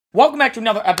Welcome back to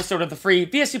another episode of the Free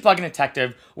VST Plugin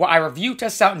Detective, where I review,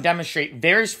 test out, and demonstrate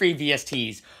various free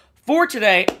VSTs. For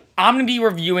today, I'm going to be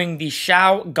reviewing the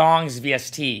Chau Gongs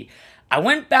VST. I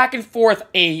went back and forth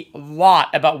a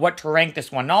lot about what to rank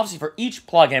this one. And obviously, for each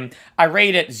plugin, I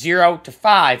rate it 0 to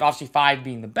 5, obviously 5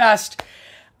 being the best.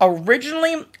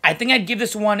 Originally, I think I'd give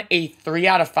this one a 3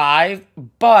 out of 5,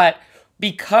 but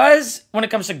because when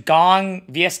it comes to Gong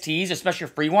VSTs, especially a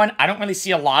free one, I don't really see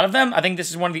a lot of them. I think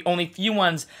this is one of the only few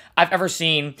ones I've ever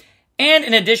seen. And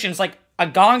in addition, it's like a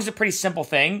gong's a pretty simple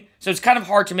thing, so it's kind of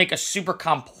hard to make a super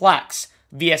complex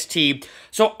VST.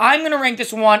 So I'm going to rank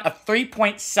this one a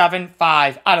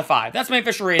 3.75 out of 5. That's my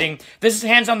official rating. This is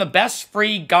hands-on the best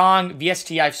free Gong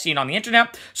VST I've seen on the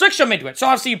internet. So let's jump into it. So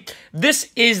obviously,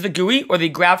 this is the GUI, or the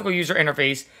graphical user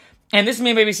interface. And this is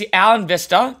made by basically Alan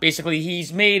Vista. Basically,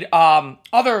 he's made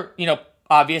other,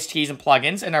 VSTs and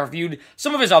plugins, and I reviewed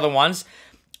some of his other ones.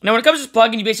 Now, when it comes to this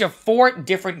plugin, you basically have 4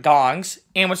 different gongs.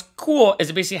 And what's cool is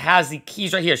it basically has the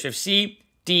keys right here. So you have C,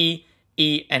 D,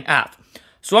 E, and F.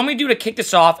 So what I'm going to do to kick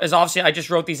this off is obviously I just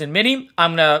wrote these in MIDI.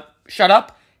 I'm going to shut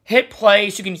up, hit play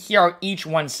so you can hear how each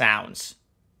one sounds.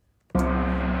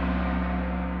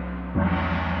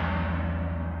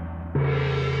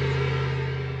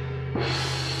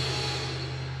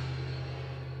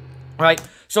 Right,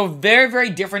 so very, very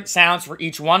different sounds for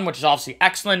each one, which is obviously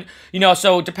excellent.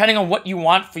 So depending on what you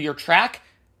want for your track,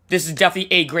 this is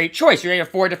definitely a great choice. You have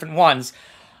 4 different ones.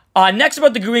 Next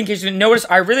about the GUI, in case you didn't notice,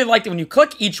 I really like that when you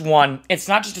click each one, it's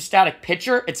not just a static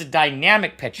picture, it's a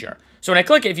dynamic picture. So when I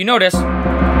click it, if you notice, the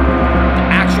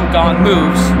actual gong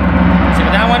moves. Same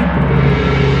with that one,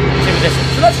 same with this one.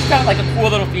 So that's just kind of like a cool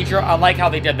little feature. I like how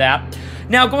they did that.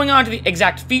 Now, going on to the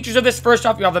exact features of this, first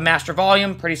off, you have the master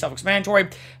volume, pretty self-explanatory.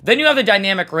 Then you have the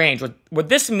dynamic range. What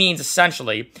this means,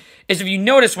 essentially, is if you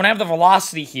notice, when I have the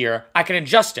velocity here, I can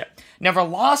adjust it. Now,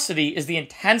 velocity is the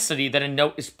intensity that a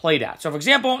note is played at. So, for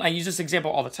example, I use this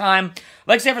example all the time.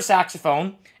 Let's say I have a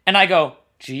saxophone, and I go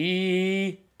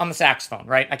G on the saxophone,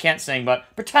 right? I can't sing, but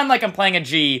pretend like I'm playing a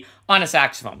G on a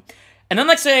saxophone. And then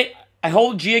let's say I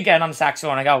hold G again on the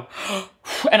saxophone, I go,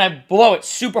 and I blow it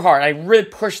super hard. I really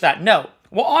push that note.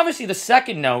 Well, obviously, the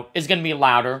second note is going to be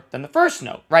louder than the first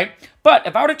note, right? But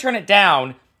if I were to turn it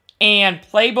down and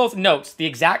play both notes, the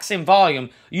exact same volume,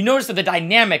 you notice that the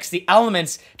dynamics, the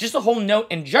elements, just the whole note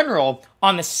in general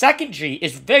on the second G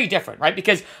is very different, right?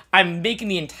 Because I'm making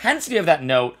the intensity of that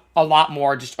note a lot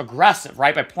more just aggressive,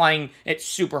 right? By playing it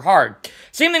super hard.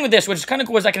 Same thing with this, which is kind of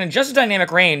cool, is I can adjust the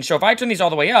dynamic range. So if I turn these all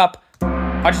the way up,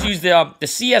 I'll just use the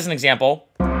C as an example.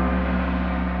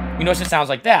 You notice it sounds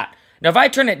like that. Now, if I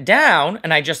turn it down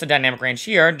and I adjust the dynamic range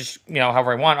here, just,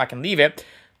 however I want, I can leave it.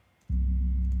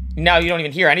 Now you don't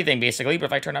even hear anything, basically, but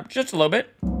if I turn up just a little bit,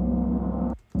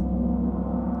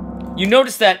 you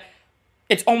notice that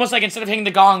it's almost like instead of hitting the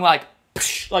gong like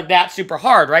that super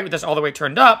hard, right, with this all the way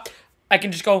turned up, I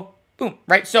can just go boom,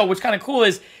 right? So what's kind of cool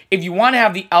is if you want to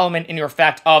have the element in your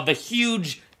effect of the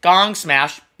huge gong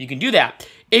smash, you can do that.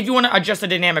 If you want to adjust the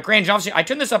dynamic range, obviously I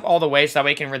turn this up all the way so that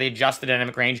way I can really adjust the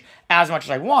dynamic range as much as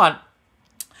I want.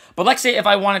 But let's say if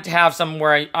I wanted to have something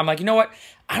where I'm like, you know what?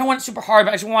 I don't want it super hard,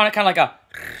 but I just want it kind of like a,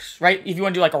 right? If you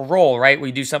want to do like a roll, right? Where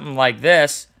you do something like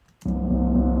this,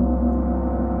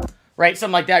 right?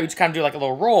 Something like that, you just kind of do like a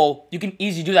little roll. You can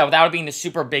easily do that without it being a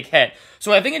super big hit.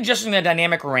 So I think adjusting the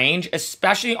dynamic range,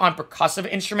 especially on percussive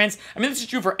instruments, I mean, this is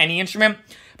true for any instrument,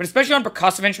 but especially on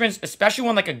percussive instruments, especially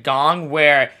one like a gong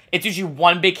where it's usually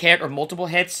one big hit or multiple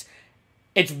hits,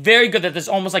 it's very good that there's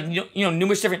almost like,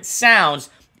 numerous different sounds,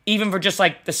 even for just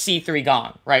like the C3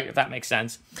 gong, right? If that makes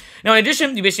sense. Now, in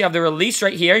addition, you basically have the release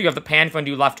right here. You have the pan if you want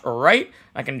to do left or right.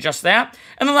 I can adjust that.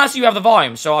 And then lastly, you have the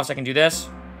volume. So obviously I can do this.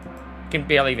 You can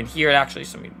barely even hear it actually.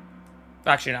 So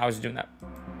actually, no, I was doing that.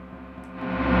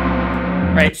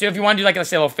 Right, so if you want to do like,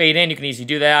 let's say a little fade in, you can easily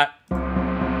do that.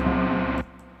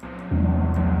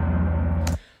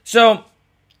 So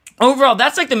overall,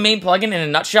 that's like the main plugin in a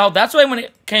nutshell. That's why when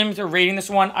it came to rating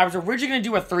this one, I was originally going to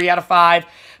do a 3 out of 5.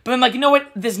 But I'm like, you know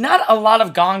what? There's not a lot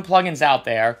of gong plugins out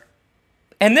there.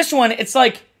 And this one, it's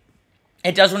like,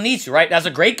 it does what it needs to, right? It has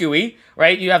a great GUI,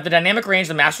 right? You have the dynamic range,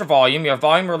 the master volume. You have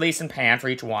volume, release, and pan for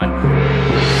each one.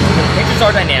 The pictures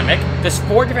are dynamic. There's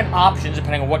 4 different options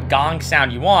depending on what gong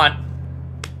sound you want.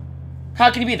 How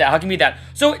can you beat that? How can you beat that?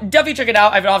 So definitely check it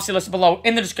out. I've obviously listed below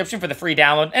in the description for the free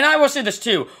download. And I will say this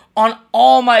too. On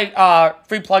all my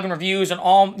free plugin reviews and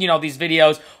all, these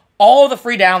videos, all the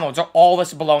free downloads are all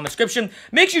listed below in the description.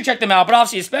 Make sure you check them out. But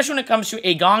obviously, especially when it comes to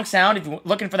a gong sound, if you're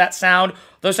looking for that sound,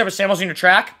 those type of samples in your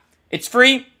track, it's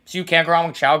free, so you can't go wrong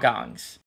with Chau Gongs.